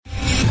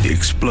The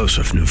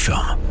explosive new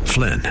film,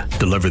 Flynn,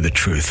 Deliver the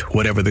Truth,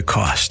 Whatever the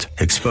Cost,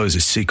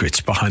 exposes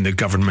secrets behind the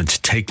government's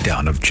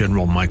takedown of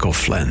General Michael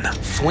Flynn.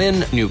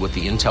 Flynn knew what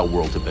the intel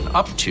world had been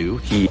up to.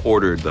 He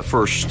ordered the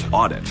first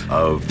audit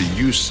of the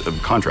use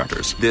of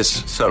contractors.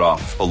 This set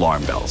off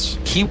alarm bells.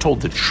 He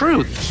told the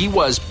truth. He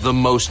was the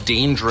most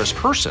dangerous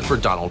person for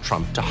Donald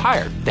Trump to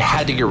hire. They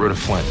had to get rid of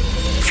Flynn.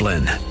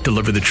 Flynn,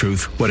 Deliver the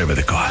Truth, Whatever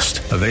the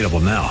Cost. Available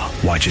now.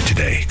 Watch it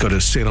today. Go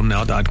to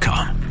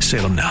salemnow.com.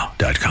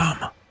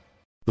 salemnow.com.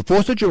 The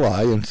 4th of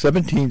July in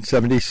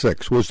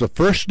 1776 was the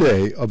first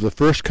day of the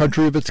first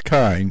country of its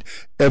kind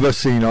ever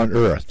seen on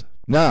Earth.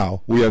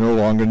 Now we are no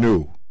longer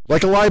new.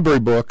 Like a library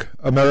book,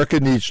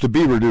 America needs to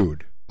be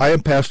renewed. I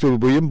am Pastor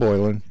William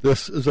Boylan.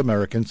 This is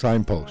American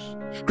Signpost.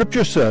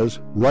 Scripture says,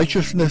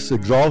 righteousness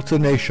exalts a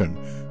nation,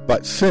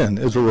 but sin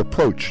is a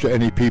reproach to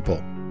any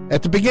people.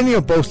 At the beginning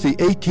of both the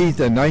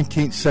 18th and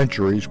 19th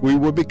centuries, we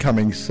were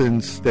becoming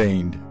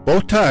sin-stained.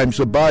 Both times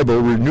the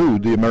Bible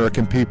renewed the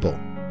American people.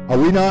 Are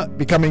we not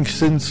becoming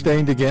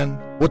sin-stained again?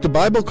 What the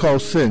Bible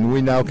calls sin,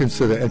 we now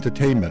consider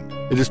entertainment.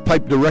 It is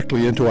piped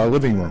directly into our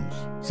living rooms.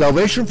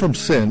 Salvation from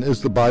sin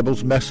is the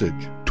Bible's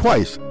message.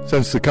 Twice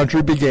since the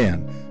country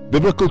began,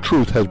 biblical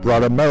truth has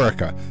brought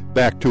America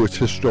back to its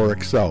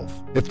historic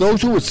self. If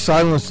those who would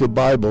silence the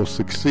Bible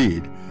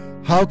succeed,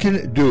 how can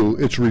it do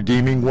its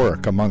redeeming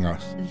work among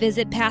us?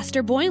 Visit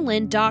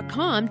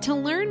PastorBoylan.com to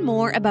learn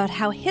more about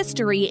how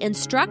history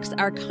instructs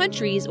our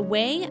country's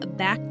way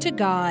back to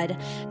God.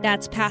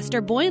 That's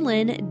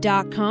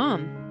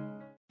PastorBoylan.com.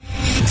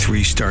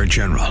 3-star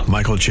General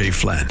Michael J.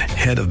 Flynn,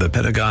 head of the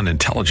Pentagon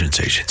Intelligence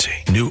Agency,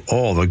 knew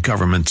all the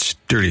government's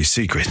dirty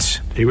secrets.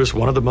 He was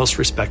one of the most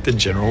respected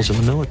generals in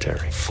the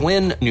military.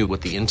 Flynn knew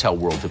what the intel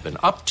world had been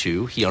up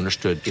to. He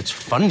understood its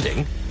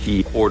funding.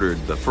 He ordered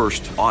the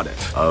first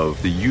audit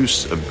of the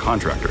use of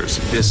contractors.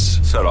 This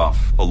set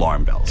off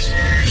alarm bells.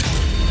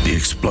 The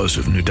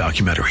explosive new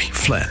documentary,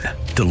 Flynn,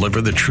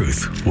 Deliver the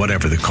Truth,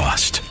 Whatever the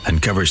Cost,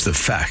 uncovers the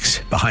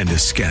facts behind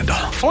this scandal.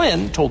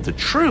 Flynn told the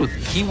truth.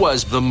 He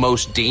was the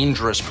most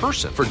dangerous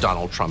person for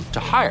Donald Trump to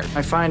hire.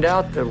 I find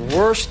out the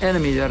worst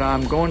enemy that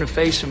I'm going to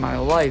face in my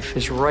life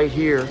is right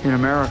here in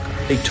America.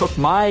 They took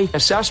my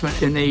assessment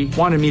and they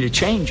wanted me to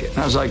change it. And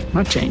I was like, I'm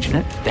not changing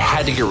it. They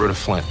had to get rid of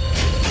Flynn.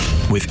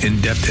 With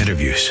in-depth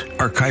interviews,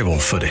 archival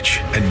footage,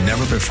 and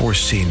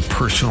never-before-seen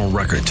personal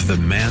records of the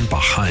man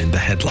behind the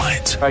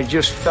headlines. I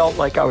just felt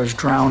like I was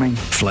drowning.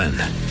 Flynn,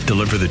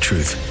 Deliver the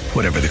Truth,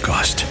 Whatever the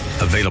Cost.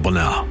 Available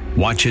now.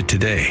 Watch it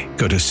today.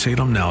 Go to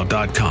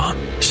salemnow.com.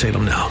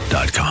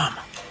 salemnow.com.